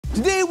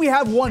Today we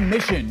have one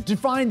mission, to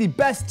find the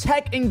best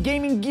tech and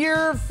gaming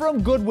gear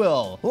from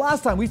Goodwill.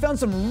 Last time we found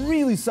some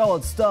really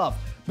solid stuff,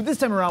 but this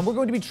time around we're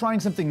going to be trying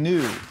something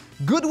new.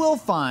 Goodwill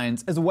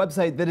Finds is a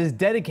website that is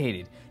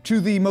dedicated to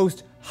the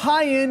most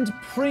high-end,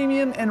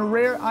 premium, and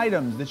rare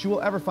items that you will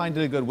ever find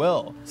at a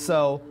Goodwill.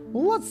 So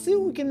let's see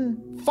what we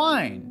can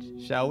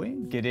find, shall we?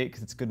 Get it?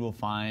 Because it's Goodwill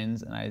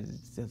Finds, and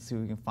let's see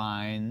what we can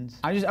find.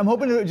 I'm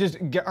hoping to just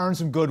earn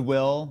some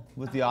goodwill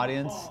with the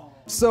audience.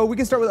 So we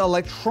can start with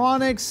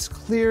electronics,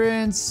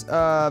 clearance,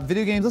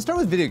 video games. Let's start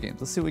with video games.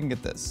 Let's see if we can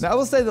get this. Now I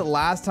will say that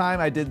last time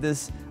I did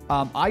this,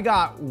 I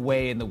got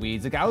way in the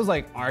weeds. Like I was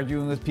like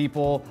arguing with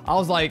people. I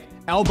was like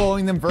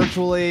elbowing them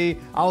virtually.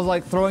 I was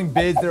like throwing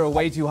bids that were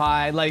way too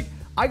high. Like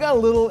I got a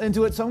little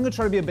into it, so I'm gonna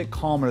try to be a bit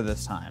calmer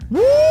this time.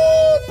 Woo!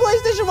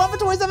 PlayStation 1 for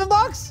 27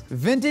 bucks?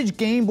 Vintage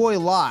Game Boy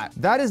lot.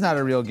 That is not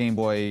a real Game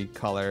Boy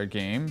Color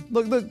game.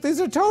 Look, these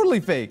are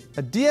totally fake.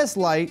 A DS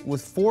Lite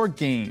with 4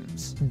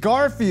 games.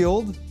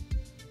 Garfield.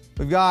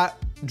 We've got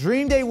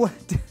Dream Day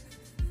Wedding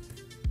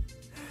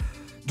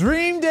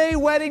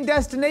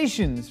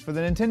Destinations for the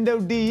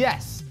Nintendo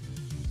DS.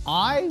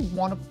 I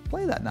want to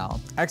play that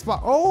now.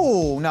 Xbox,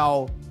 oh,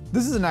 now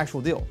this is an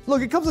actual deal.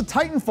 Look, it comes with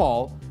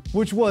Titanfall,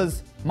 which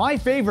was my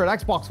favorite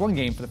Xbox One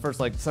game for the first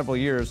like several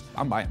years.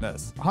 I'm buying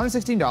this.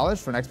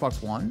 $116 for an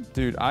Xbox One.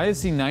 Dude, I have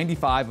seen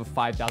 95 of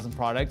 5,000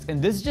 products,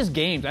 and this is just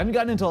games. I haven't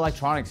gotten into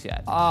electronics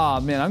yet. Ah,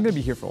 man, I'm gonna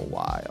be here for a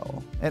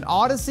while. An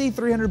Odyssey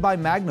 300 by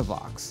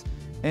Magnavox.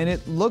 And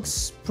it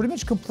looks pretty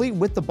much complete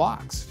with the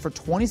box for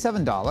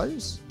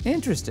 $27.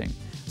 Interesting.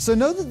 So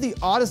know that the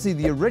Odyssey,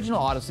 the original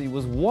Odyssey,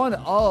 was one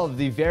of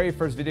the very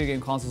first video game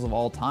consoles of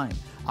all time.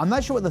 I'm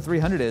not sure what the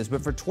 300 is,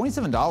 but for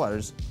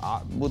 $27,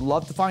 I would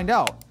love to find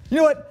out. You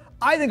know what?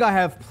 I think I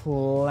have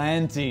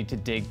plenty to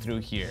dig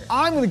through here.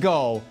 I'm gonna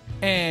go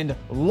and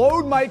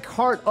load my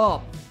cart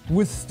up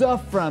with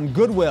stuff from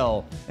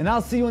Goodwill, and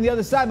I'll see you on the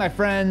other side, my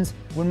friends,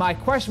 when my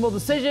questionable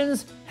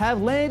decisions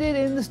have landed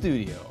in the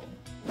studio.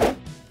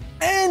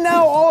 And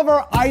now all of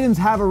our items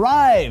have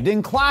arrived.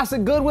 In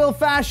classic Goodwill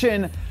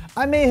fashion,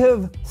 I may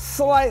have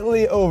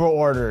slightly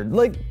over-ordered,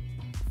 like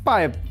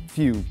by a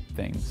few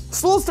things.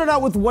 So we'll start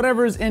out with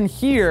whatever's in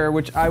here,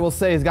 which I will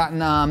say has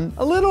gotten a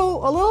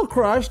little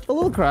crushed.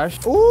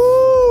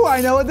 Ooh,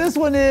 I know what this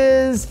one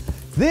is.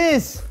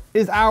 This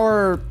is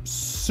our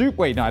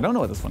wait, no, I don't know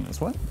what this one is.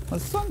 What's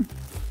this one?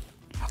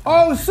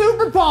 Oh,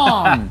 Super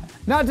Pong!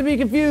 Not to be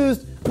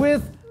confused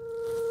with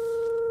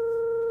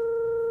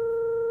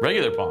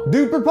regular Pong.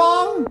 Duper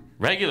Pong?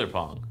 Regular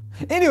Pong.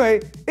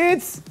 Anyway,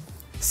 it's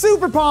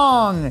Super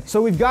Pong.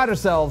 So we've got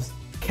ourselves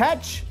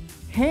Catch,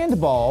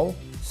 Handball,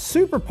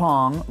 Super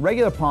Pong,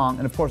 Regular Pong,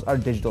 and of course our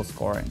digital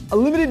scoring. A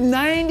limited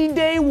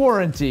 90-day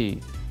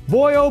warranty.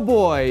 Boy, oh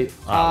boy.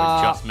 We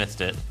just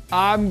missed it.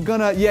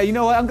 Yeah, you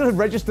know what? I'm gonna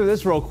register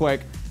this real quick.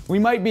 We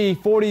might be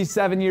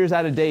 47 years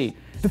out of date.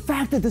 The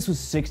fact that this was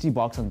 60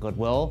 bucks on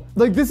Goodwill,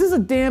 like this is a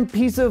damn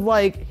piece of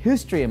like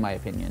history in my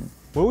opinion.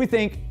 What do we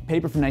think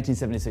paper from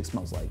 1976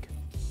 smells like?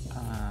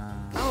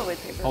 Probably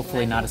paper.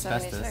 Hopefully not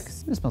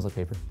asbestos. It smells like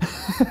paper.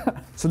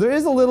 So there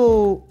is a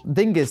little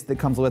dingus that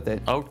comes with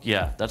it. Oh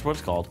yeah, that's what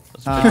it's called.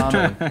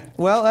 That's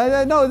Well,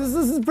 no, this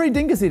is pretty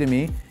dingusy to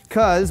me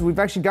because we've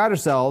actually got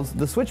ourselves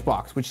the Switch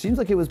box, which seems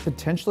like it was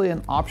potentially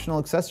an optional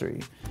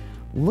accessory.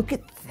 Look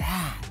at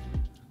that.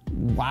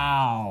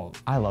 Wow.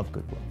 I love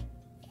Goodwill.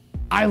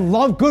 I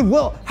love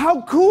Goodwill.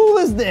 How cool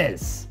is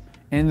this?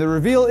 And the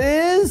reveal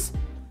is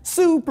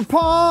Super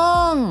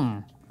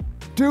Pong!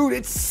 Dude,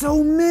 it's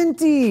so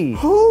minty.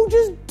 Who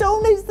just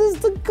donates this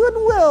to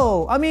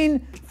Goodwill? I mean,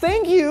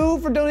 thank you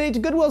for donating to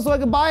Goodwill so I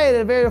can buy it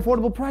at a very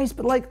affordable price,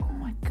 but like, oh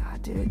my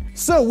God, dude.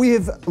 So we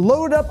have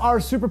loaded up our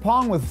Super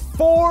Pong with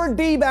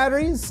 4D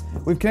batteries.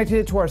 We've connected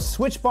it to our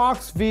Switch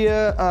box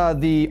via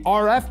the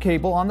RF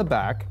cable on the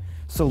back.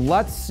 So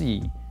let's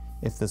see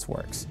if this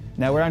works.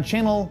 Now we're on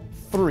channel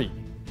 3.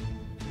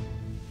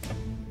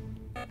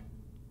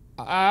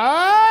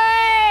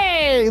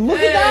 Hey, look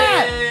at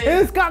that!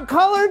 It's got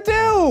color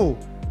too!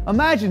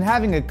 Imagine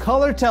having a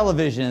color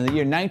television in the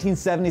year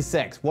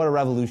 1976. What a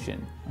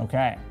revolution.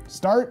 Okay,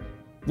 start.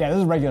 Yeah, this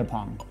is regular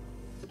Pong.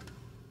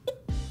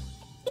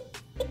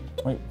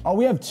 Wait, oh,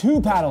 we have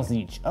 2 paddles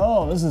each.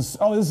 Is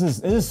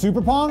this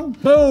Super Pong?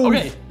 Boom!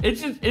 Okay,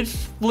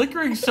 it's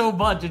flickering so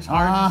much, it's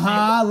hard to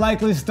see.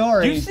 Likely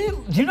story.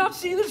 Do you not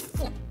see this?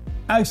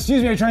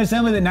 Excuse me, are you trying to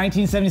tell me that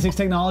 1976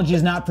 technology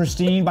is not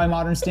pristine by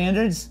modern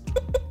standards?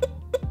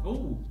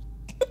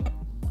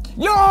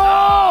 Yo!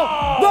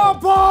 The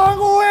Pong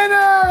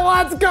winner!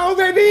 Let's go,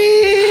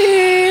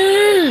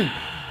 baby!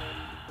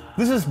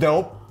 This is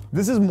dope.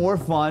 This is more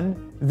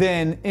fun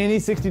than any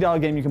 $60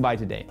 game you can buy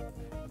today.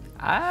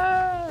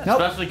 Nope.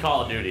 Especially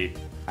Call of Duty.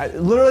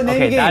 Literally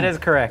name a game. That is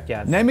correct,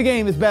 yes. Name a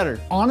game is better.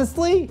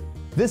 Honestly,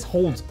 this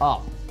holds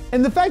up.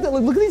 And the fact that,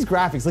 look at these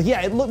graphics. Like,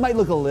 yeah, it might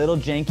look a little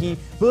janky,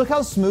 but look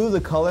how smooth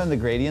the color and the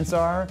gradients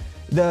are.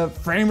 The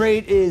frame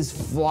rate is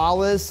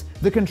flawless.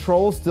 The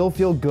controls still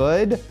feel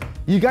good.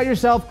 You got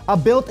yourself a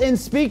built-in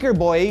speaker,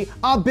 boy.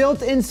 A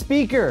built-in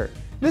speaker.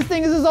 This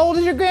thing is as old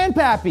as your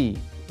grandpappy.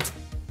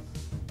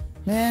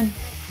 Man,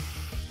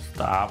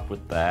 Stop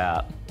with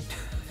that.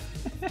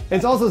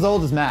 It's also as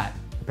old as Matt,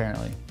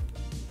 apparently.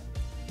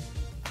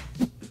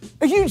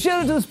 A huge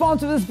shout out to the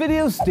sponsor of this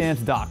video,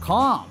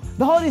 Stamps.com.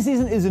 The holiday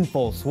season is in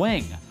full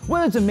swing.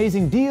 Whether it's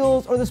amazing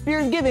deals or the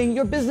spirit of giving,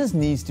 your business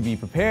needs to be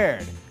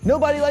prepared.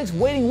 Nobody likes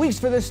waiting weeks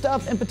for their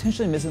stuff and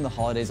potentially missing the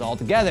holidays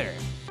altogether.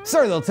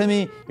 Sorry, little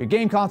Timmy, your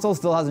game console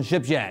still hasn't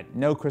shipped yet.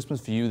 No Christmas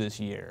for you this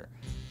year.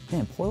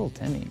 Man, poor little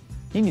Timmy.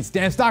 He needs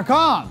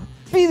Stamps.com.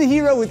 Be the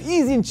hero with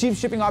easy and cheap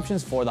shipping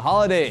options for the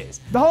holidays.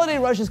 The holiday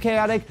rush is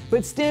chaotic,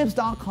 but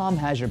Stamps.com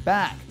has your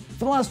back.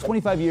 For the last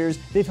 25 years,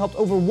 they've helped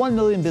over 1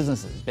 million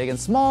businesses, big and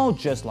small,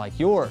 just like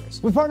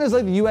yours. With partners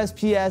like the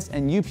USPS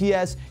and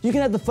UPS, you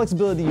can have the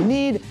flexibility you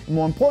need, and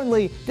more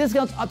importantly,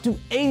 discounts up to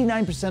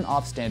 89%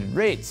 off standard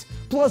rates.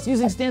 Plus,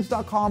 using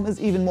Stamps.com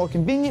is even more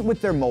convenient with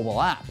their mobile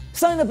app.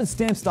 Sign up at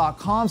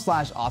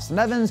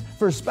Stamps.com/AustinEvans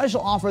for a special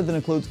offer that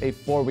includes a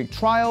 4-week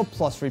trial,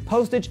 plus free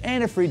postage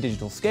and a free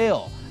digital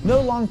scale. No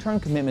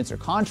long-term commitments or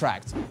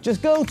contracts.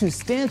 Just go to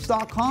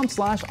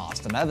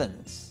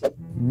Stamps.com/AustinEvans.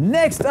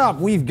 Next up,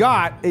 we've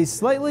got a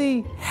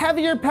slightly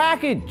heavier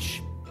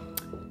package.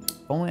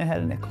 If only I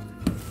had a nickel.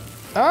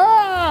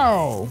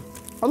 Oh,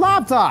 a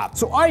laptop.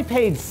 So I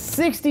paid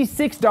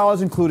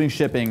 $66 including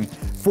shipping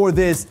for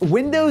this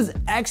Windows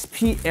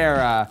XP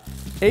era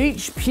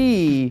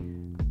HP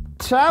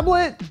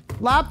tablet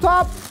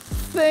laptop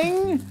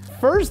thing.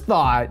 First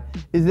thought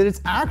is that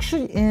it's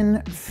actually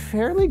in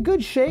fairly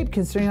good shape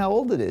considering how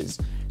old it is.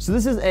 So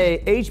this is a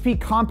HP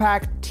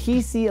Compact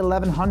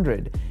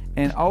TC1100.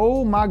 And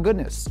oh my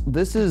goodness,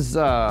 this is,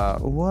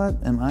 what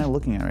am I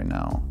looking at right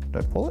now? Did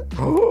I pull it?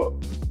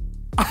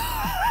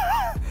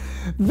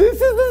 This is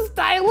the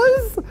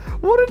stylus?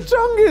 What a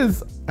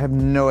chungus! I have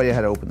no idea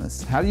how to open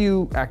this. How do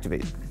you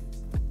activate?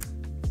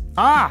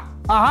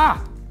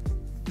 Aha!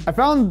 I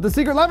found the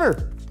secret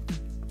lever.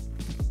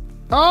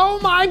 Oh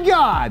my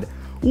God!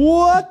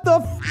 What the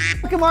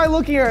f am I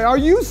looking at? Are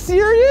you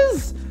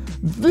serious?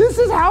 This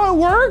is how it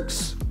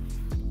works?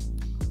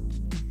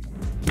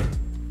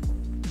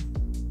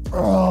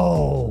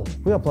 Oh,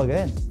 we gotta plug it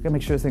in. We gotta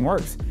make sure this thing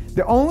works.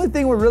 The only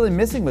thing we're really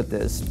missing with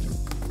this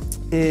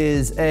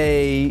is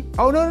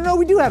oh no,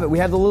 we do have it. We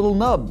have the little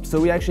nub.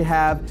 So we actually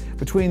have,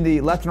 between the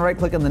left and right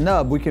click on the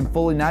nub, we can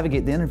fully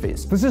navigate the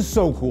interface. This is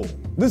so cool.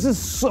 This is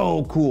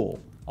so cool.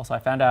 Also, I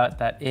found out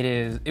that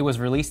it was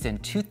released in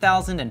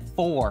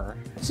 2004.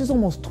 This is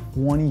almost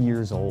 20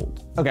 years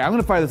old. Okay, I'm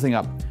gonna fire this thing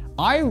up.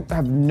 I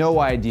have no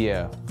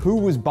idea who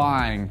was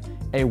buying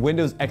a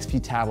Windows XP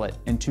tablet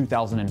in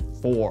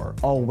 2004.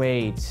 Oh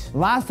wait,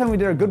 last time we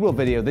did our Goodwill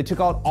video, they took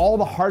out all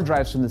the hard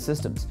drives from the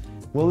systems.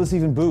 Will this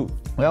even boot?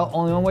 Well,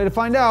 only one way to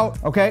find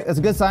out. Okay, that's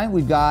a good sign.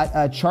 We've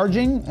got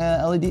charging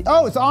LED.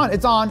 Oh, it's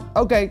on.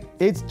 Okay,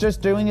 it's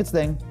just doing its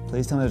thing.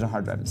 Please tell me there's a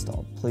hard drive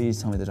installed.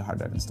 Please tell me there's a hard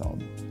drive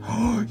installed.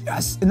 Oh,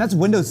 yes, and that's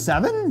Windows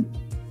 7?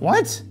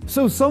 What?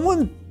 So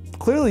someone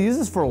clearly used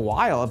this for a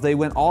while if they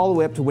went all the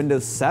way up to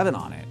Windows 7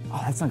 on it. Oh,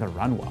 that's not gonna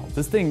run well.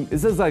 This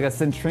is like a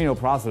Centrino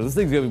processor. This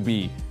thing's gonna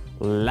be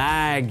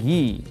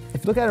laggy.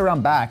 If you look at it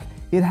around back,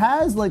 it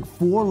has like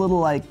 4 little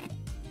like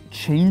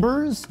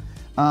chambers.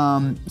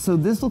 So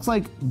this looks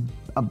like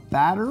a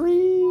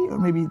battery, or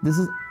maybe this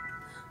is.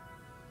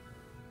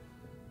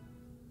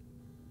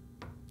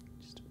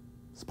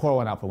 Just pour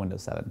one out for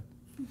Windows 7.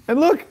 And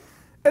look,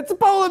 it's a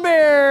polar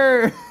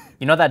bear.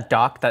 You know that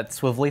dock, that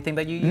swivelly thing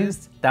that you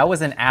used? That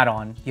was an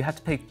add-on. You have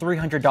to pay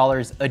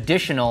 $300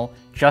 additional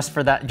just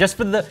for that, just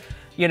for the,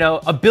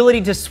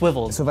 ability to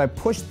swivel. So if I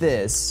push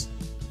this,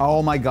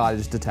 oh my God, it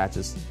just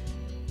detaches.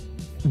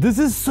 This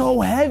is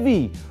so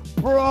heavy,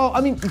 bro.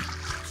 I mean,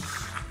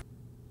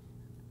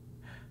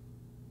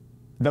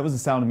 that was the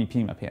sound of me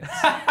peeing my pants.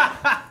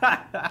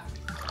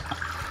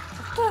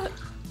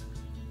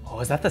 Oh,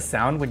 is that the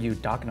sound when you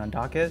dock and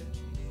undock it?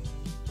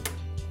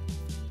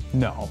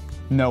 No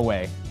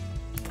way.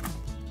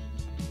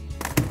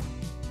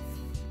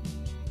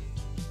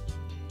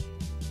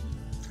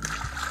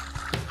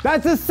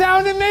 That's the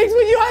sound it makes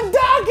when you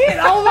undock it!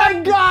 Oh my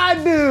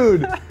God,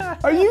 dude!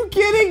 Are you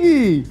kidding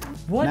me?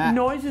 What Matt,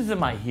 noises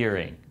am I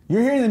hearing?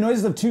 You're hearing the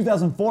noises of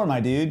 2004,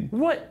 my dude.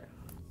 What?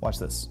 Watch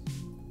this.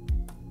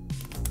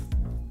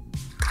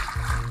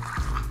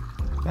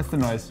 That's the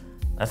noise.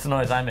 That's the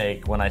noise I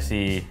make when I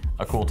see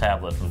a cool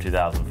tablet from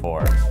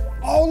 2004.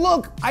 Oh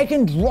look, I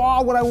can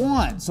draw what I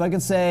want. So I can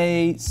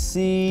say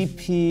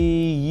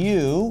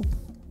CPU,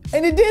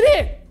 and it did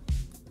it!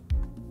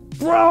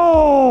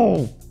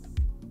 Bro!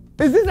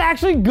 Is this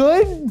actually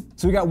good?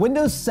 So we got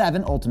Windows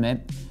 7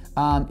 Ultimate.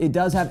 It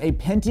does have a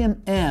Pentium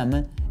M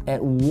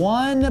at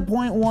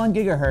 1.1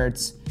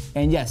 gigahertz,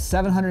 and yes,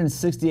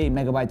 768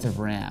 megabytes of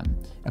RAM.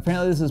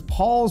 Apparently this is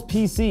Paul's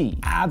PC.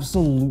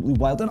 Absolutely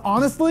wild. And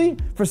honestly,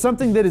 for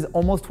something that is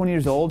almost 20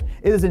 years old,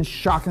 it is in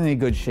shockingly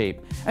good shape.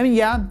 I mean,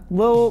 yeah,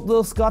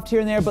 little scuffed here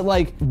and there, but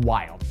like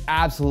wild,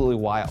 absolutely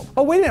wild.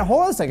 Oh, wait a minute,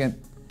 hold on a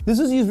second. This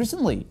was used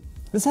recently.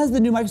 This has the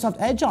new Microsoft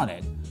Edge on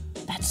it.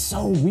 That's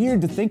so weird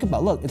to think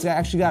about. Look, it's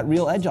actually got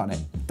real Edge on it.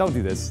 Don't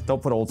do this.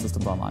 Don't put old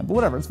systems online, but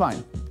whatever, it's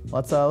fine.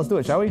 Let's do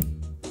it, shall we?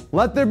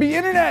 Let there be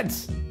internet!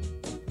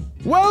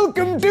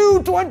 Welcome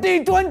to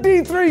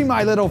 2023,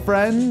 my little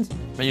friend.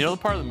 Man, you know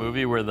the part of the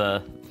movie where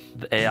the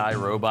AI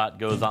robot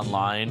goes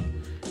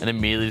online and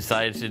immediately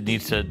decides it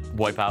needs to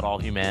wipe out all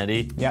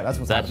humanity? Yeah, that's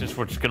happening. just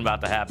what's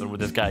about to happen with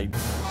this guy.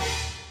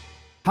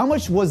 How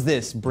much was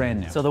this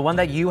brand new? So the one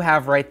that you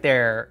have right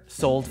there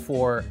sold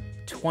for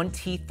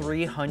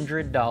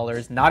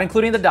 $2,300, not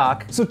including the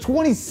dock. So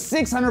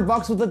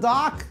 $2,600 with the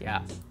dock?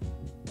 Yeah.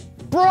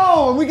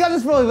 Bro, we got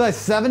this for like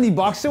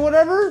 $70 or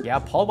whatever? Yeah,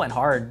 Paul went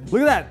hard.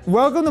 Look at that.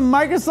 Welcome to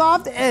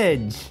Microsoft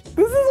Edge.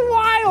 This is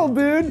wild,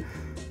 dude.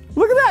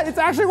 Look at that. It's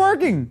actually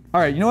working.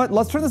 All right, you know what?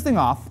 Let's turn this thing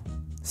off.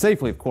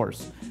 Safely, of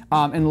course.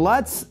 And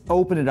let's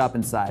open it up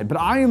inside. But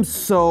I am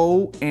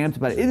so amped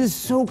about it. It is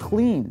so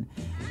clean.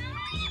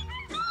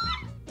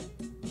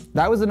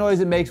 That was the noise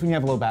it makes when you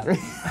have low battery.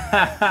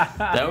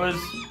 That was...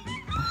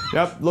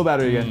 Yep, low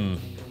battery again.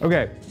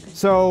 Okay,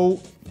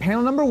 so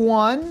panel number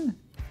one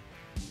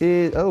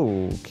is,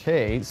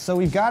 okay. So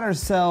we've got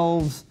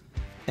ourselves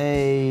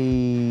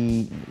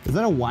is that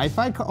a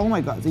Wi-Fi card? Oh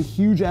my God, it's a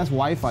huge ass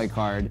Wi-Fi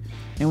card.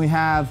 And we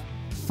have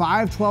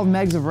 512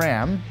 megs of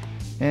RAM,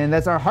 and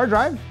that's our hard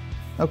drive.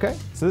 Okay,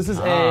 so this is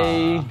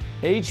a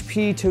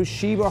HP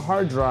Toshiba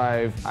hard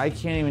drive. I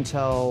can't even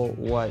tell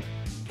what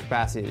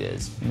capacity it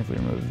is. And if we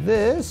remove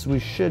this, we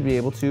should be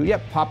able to,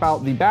 pop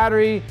out the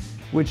battery,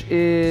 which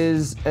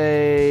is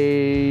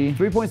a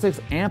 3.6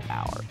 amp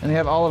hour. And they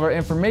have all of our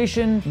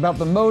information about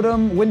the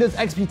modem, Windows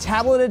XP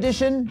Tablet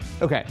Edition.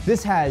 Okay,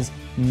 this has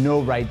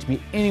no right to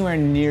be anywhere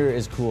near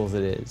as cool as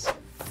it is.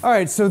 All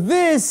right, so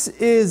this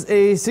is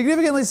a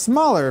significantly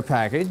smaller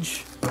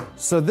package.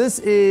 So this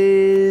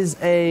is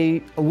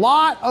a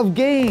lot of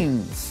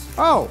games.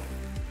 Oh,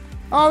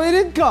 it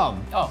did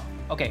come. Oh,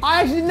 okay.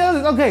 I actually know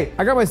this. Okay,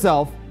 I got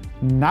myself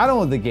not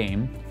only the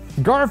game,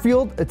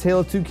 Garfield, A Tale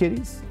of Two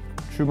Kitties,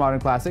 true modern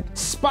classic,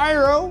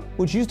 Spyro,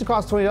 which used to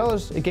cost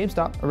 $20 at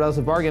GameStop, a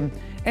relative bargain,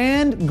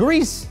 and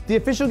Grease, the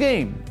official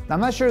game. I'm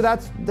not sure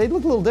they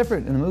look a little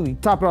different in the movie.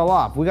 Top it all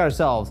off, we got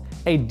ourselves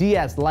a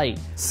DS Lite.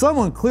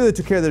 Someone clearly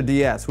took care of their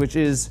DS, which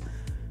is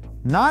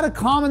not a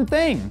common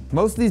thing.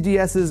 Most of these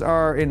DSs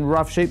are in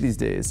rough shape these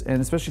days,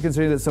 and especially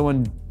considering that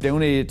someone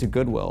donated it to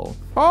Goodwill.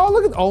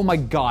 Oh my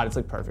God, it's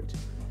like perfect.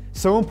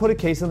 Someone put a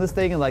case on this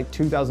thing in like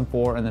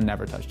 2004 and then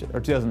never touched it,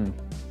 or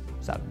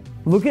 2007.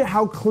 Look at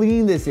how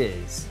clean this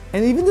is.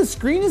 And even the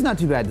screen is not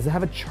too bad. Does it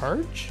have a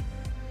charge?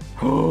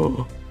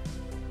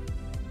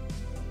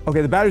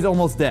 Okay, the battery's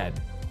almost dead.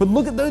 But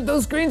look at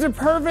those screens are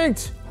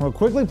perfect. I'll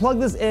quickly plug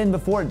this in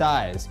before it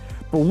dies.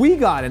 But we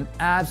got an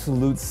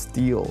absolute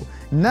steal.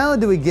 Not only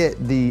do we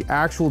get the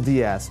actual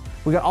DS,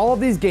 we got all of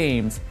these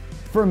games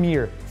for a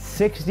mere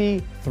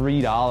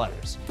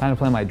 $63. Time to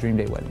plan my dream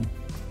day wedding.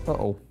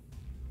 Uh-oh.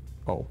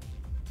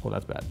 Oh,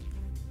 that's bad.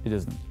 It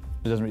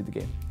doesn't read the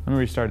game. Let me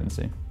restart it and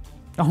see.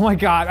 Oh my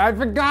God, I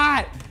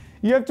forgot!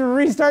 You have to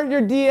restart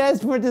your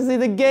DS for it to see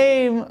the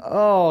game.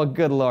 Oh,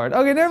 good Lord.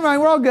 Okay, never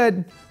mind, we're all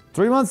good.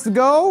 3 months to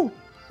go?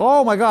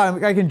 Oh my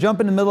God, I can jump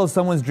in the middle of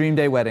someone's dream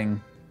day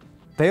wedding.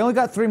 They only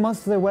got 3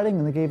 months to their wedding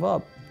and they gave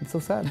up. It's so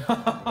sad.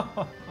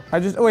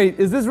 Wait,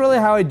 is this really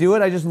how I do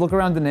it? I just look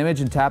around an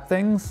image and tap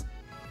things?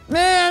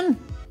 Man!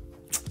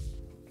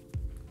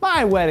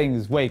 My wedding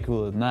is way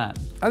cooler than that.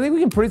 I think we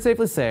can pretty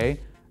safely say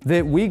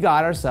that we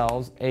got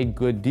ourselves a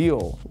good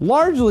deal,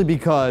 largely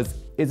because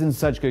it's in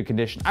such good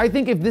condition. I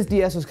think if this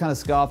DS was kind of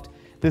scuffed,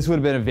 this would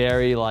have been a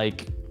very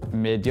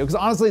mid deal. Because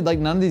honestly,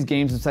 none of these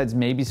games besides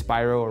maybe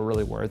Spyro are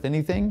really worth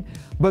anything.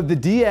 But the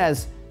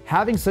DS,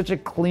 having such a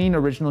clean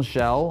original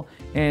shell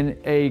and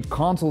a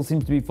console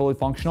seems to be fully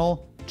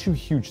functional, 2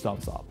 huge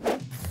thumbs up.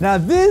 Now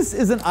this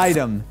is an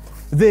item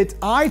that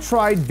I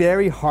tried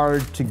very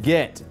hard to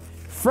get.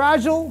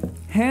 Fragile,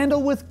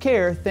 handle with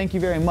care, thank you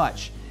very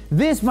much.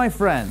 This, my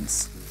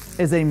friends,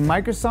 is a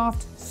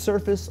Microsoft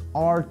Surface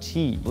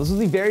RT. This was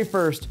the very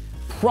first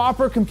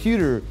proper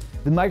computer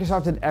that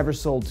Microsoft had ever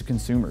sold to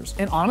consumers.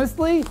 And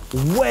honestly,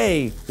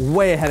 way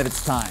ahead of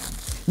its time.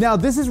 Now,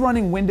 this is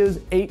running Windows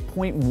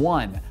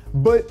 8.1,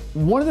 but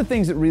one of the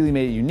things that really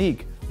made it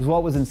unique was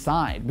what was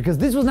inside, because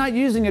this was not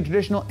using a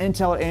traditional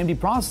Intel or AMD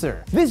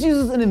processor. This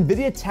uses an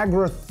NVIDIA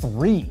Tegra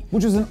 3,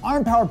 which was an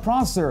ARM-powered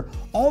processor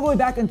all the way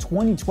back in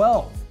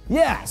 2012.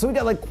 Yeah, so we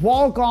got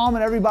Qualcomm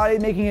and everybody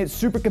making it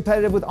super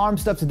competitive with ARM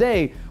stuff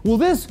today. Well,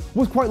 this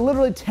was quite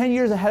literally 10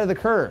 years ahead of the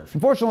curve.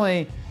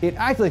 Unfortunately, it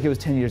acted like it was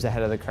 10 years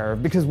ahead of the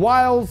curve because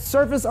while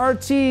Surface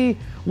RT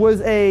was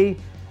a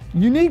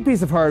unique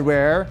piece of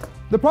hardware,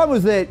 the problem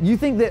was that you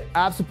think that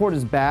app support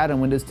is bad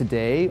on Windows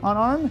today on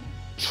ARM?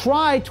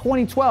 Try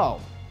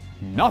 2012.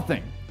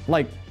 Nothing.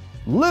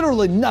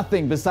 Literally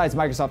nothing besides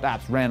Microsoft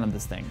apps ran on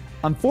this thing.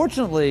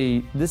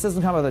 Unfortunately, this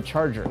doesn't come with a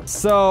charger.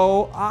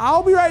 So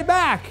I'll be right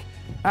back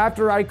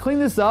after I clean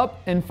this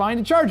up and find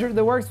a charger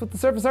that works with the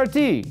Surface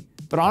RT.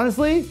 But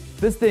honestly,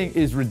 this thing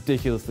is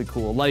ridiculously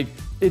cool.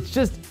 It's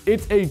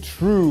a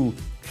true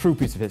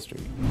piece of history.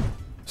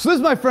 So this,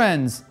 my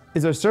friends,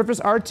 is our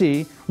Surface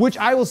RT, which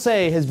I will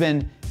say has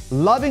been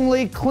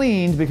lovingly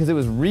cleaned because it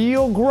was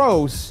real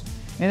gross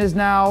and is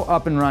now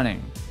up and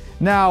running.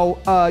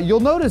 Now, you'll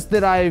notice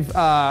that I've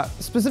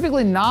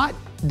specifically not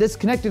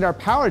disconnected our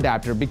power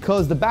adapter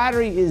because the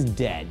battery is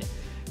dead.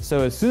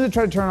 So as soon as I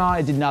tried to turn it on,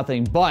 it did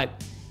nothing, but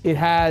it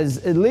has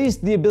at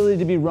least the ability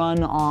to be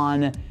run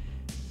on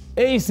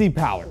AC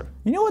power.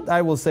 You know what?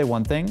 I will say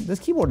one thing. This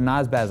keyboard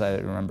not as bad as I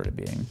remember it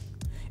being.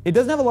 It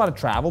doesn't have a lot of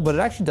travel, but it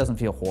actually doesn't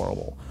feel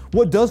horrible.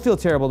 What does feel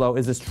terrible though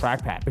is this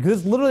trackpad, because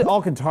it's literally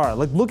Alcantara.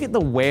 Like, look at the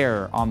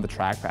wear on the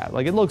trackpad.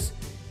 Like, it looks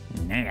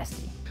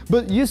nasty.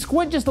 But you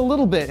squint just a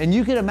little bit and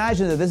you can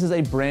imagine that this is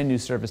a brand new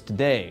Surface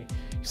today,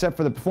 except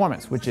for the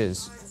performance, which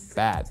is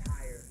bad.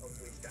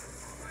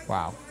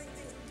 Wow.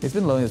 It's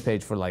been loading this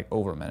page for like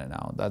over a minute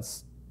now.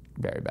 That's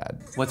very bad.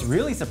 What's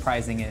really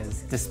surprising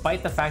is,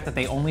 despite the fact that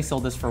they only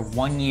sold this for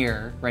 1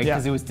 year, right?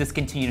 Because it was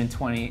discontinued in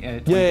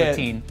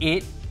 2015,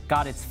 it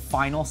got its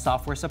final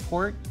software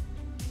support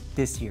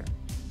this year.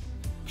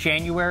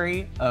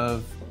 January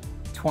of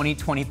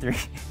 2023.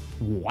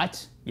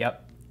 What?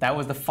 Yep. That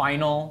was the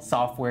final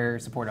software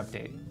support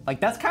update.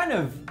 Like, that's kind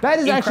of That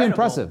is actually incredible.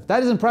 impressive.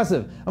 That is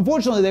impressive.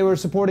 Unfortunately, they were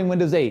supporting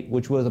Windows 8,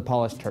 which was a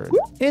polished turd.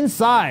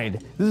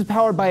 Inside, this is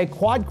powered by a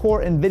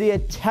quad-core NVIDIA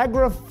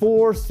Tegra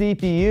 4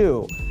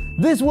 CPU.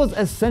 This was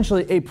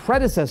essentially a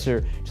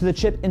predecessor to the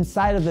chip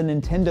inside of the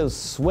Nintendo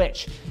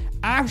Switch.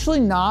 Actually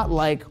not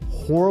like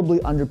horribly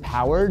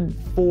underpowered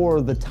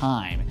for the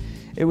time.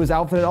 It was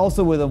outfitted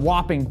also with a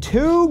whopping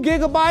 2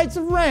 gigabytes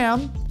of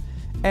RAM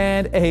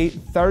and a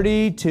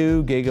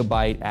 32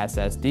 gigabyte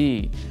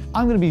SSD.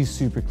 I'm gonna be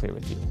super clear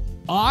with you.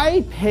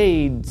 I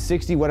paid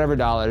 60 whatever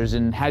dollars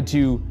and had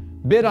to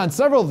bid on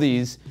several of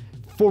these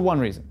for one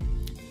reason: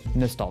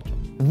 nostalgia.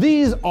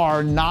 These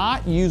are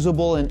not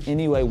usable in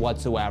any way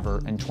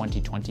whatsoever in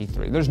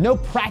 2023. There's no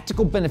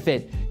practical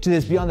benefit to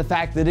this beyond the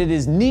fact that it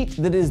is neat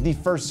that it is the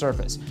first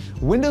Surface.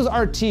 Windows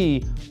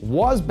RT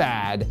was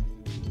bad,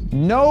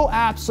 no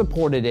apps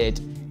supported it,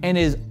 and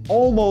is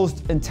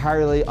almost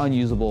entirely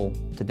unusable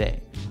today.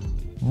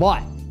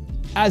 But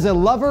as a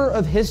lover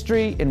of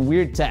history and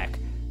weird tech,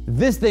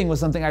 this thing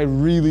was something I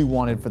really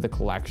wanted for the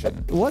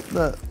collection. What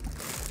the?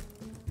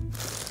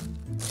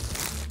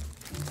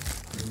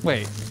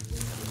 Wait.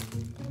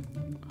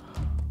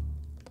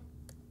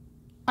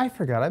 I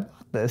forgot I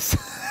bought this.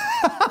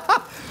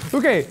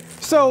 Okay,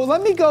 so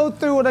let me go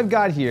through what I've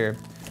got here.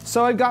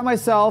 So I got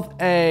myself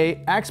a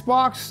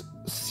Xbox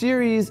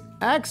Series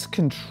X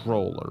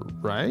controller,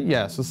 right?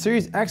 Yeah, so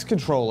Series X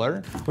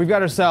controller. We've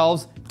got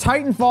ourselves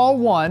Titanfall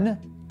 1,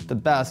 the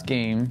best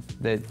game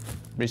that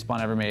Respawn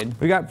ever made.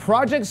 We got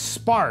Project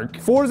Spark,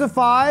 Forza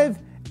 5,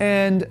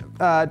 and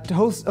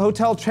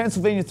Hotel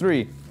Transylvania 3.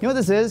 You know what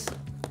this is?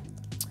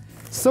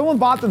 Someone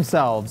bought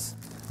themselves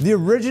the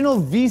original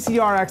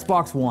VCR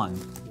Xbox One.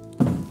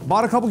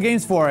 Bought a couple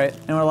games for it,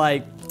 and we're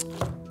like,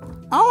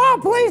 I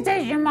want a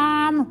PlayStation,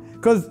 Mom!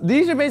 Because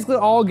these are basically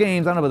all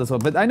games, I don't know about this one,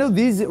 but I know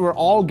these were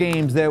all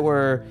games that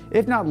were,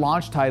 if not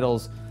launch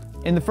titles,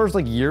 in the first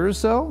like year or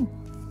so.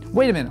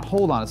 Wait a minute,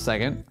 hold on a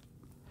second.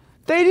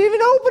 They didn't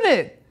even open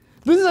it!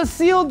 This is a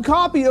sealed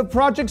copy of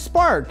Project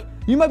Spark.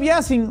 You might be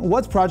asking,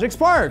 what's Project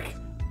Spark?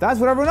 That's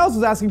what everyone else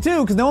was asking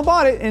too, because no one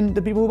bought it, and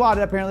the people who bought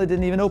it apparently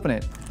didn't even open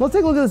it. Let's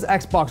take a look at this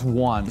Xbox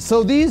One.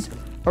 So these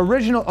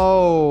original,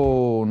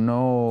 oh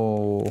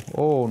no,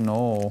 oh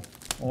no,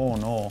 oh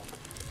no.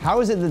 How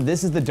is it that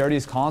this is the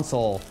dirtiest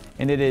console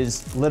and it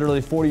is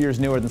literally 40 years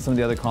newer than some of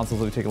the other consoles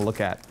that we take a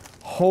look at?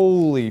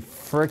 Holy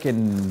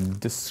frickin'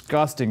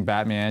 disgusting,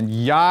 Batman.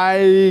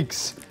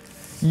 Yikes.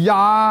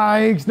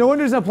 Yikes. No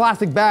wonder there's a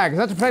plastic bag. It's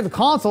not to protect the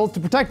console, it's to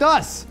protect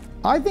us.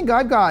 I think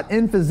I've got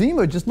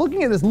emphysema just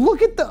looking at this.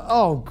 Look at the,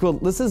 oh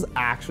good, this is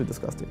actually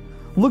disgusting.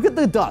 Look at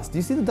the dust. Do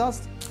you see the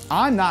dust?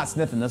 I'm not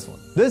sniffing this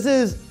one. This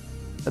is,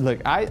 look,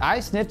 I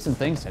sniffed some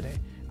things today.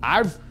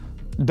 I've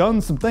done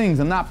some things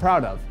I'm not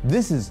proud of.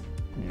 This is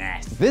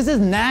nasty. This is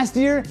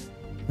nastier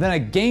than a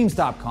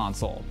GameStop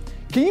console.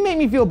 Can you make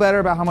me feel better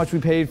about how much we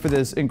paid for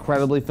this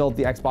incredibly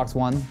filthy Xbox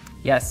One?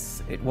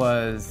 Yes, it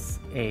was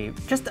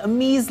just a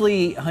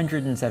measly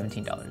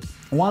 $117.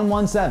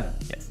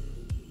 117. Yes.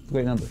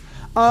 Great number.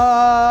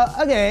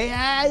 Okay,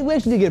 we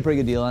actually did get a pretty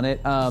good deal on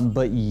it,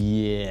 but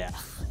yeah.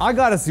 I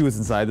gotta see what's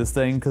inside this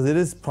thing, because it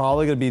is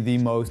probably gonna be the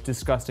most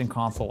disgusting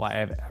console I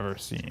have ever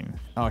seen.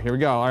 Oh, here we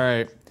go, all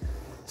right.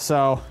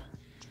 So,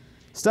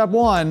 step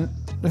one.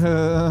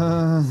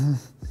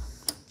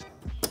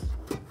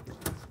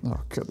 Oh,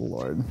 good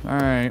Lord. All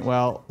right,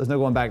 well, there's no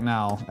going back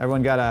now.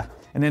 Everyone got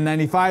an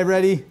N95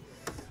 ready?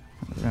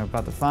 We're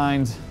about to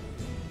find.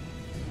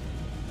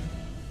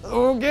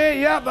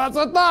 Okay, yep, that's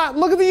what I thought.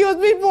 Look at the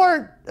USB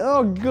port.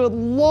 Oh, good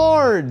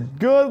Lord.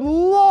 Good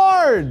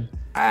Lord.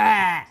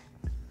 Ah.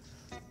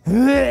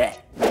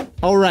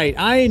 All right,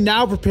 I am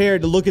now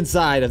prepared to look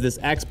inside of this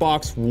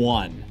Xbox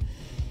One.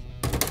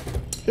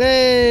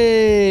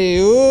 Hey.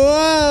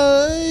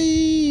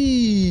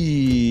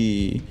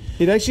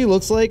 It actually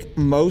looks like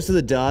most of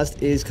the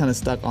dust is kind of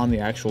stuck on the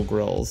actual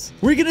grills.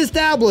 We can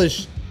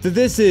establish that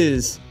this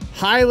is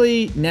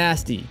highly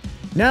nasty.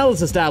 Now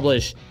let's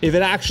establish if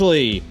it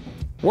actually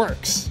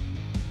works.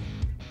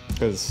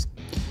 Because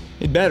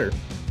it better.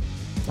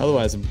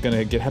 Otherwise, I'm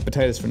gonna get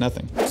hepatitis for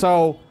nothing.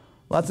 So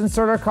let's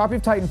insert our copy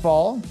of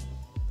Titanfall.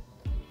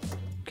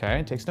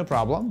 Okay, takes no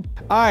problem.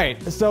 All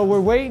right, so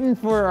we're waiting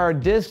for our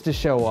disc to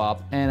show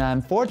up, and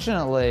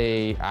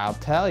unfortunately, I'll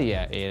tell you,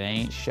 it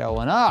ain't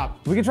showing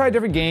up. We can try a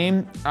different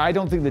game. I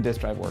don't think the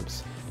disc drive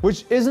works,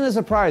 which isn't a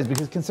surprise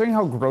because considering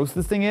how gross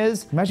this thing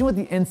is, imagine what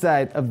the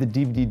inside of the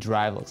DVD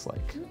drive looks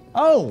like.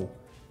 Oh,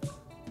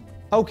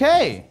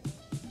 okay.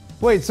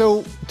 Wait,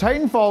 so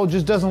Titanfall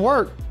just doesn't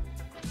work.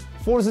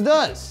 Forza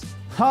does.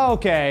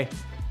 Okay,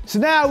 so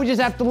now we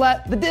just have to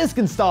let the disc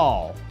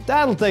install.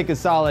 That'll take a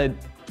solid,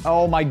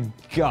 oh my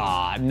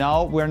God,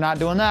 no, we're not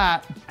doing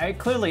that.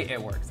 Clearly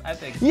it works, I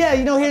think. Yeah,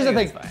 you know, here's the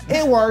thing.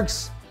 It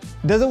works.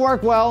 Does it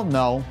work well?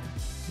 No.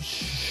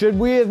 Should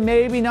we have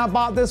maybe not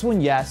bought this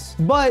one? Yes.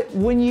 But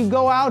when you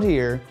go out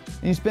here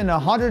and you spend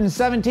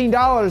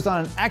 $117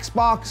 on an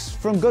Xbox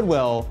from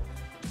Goodwill,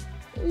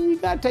 you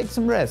gotta take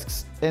some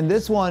risks. And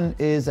this one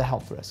is a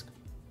health risk.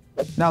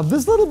 Now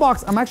this little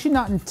box, I'm actually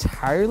not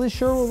entirely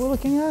sure what we're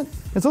looking at.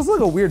 It's also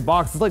like a weird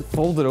box. It's like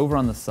folded over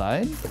on the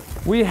side.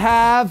 We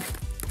have,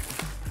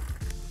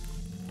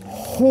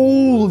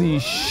 holy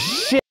shit.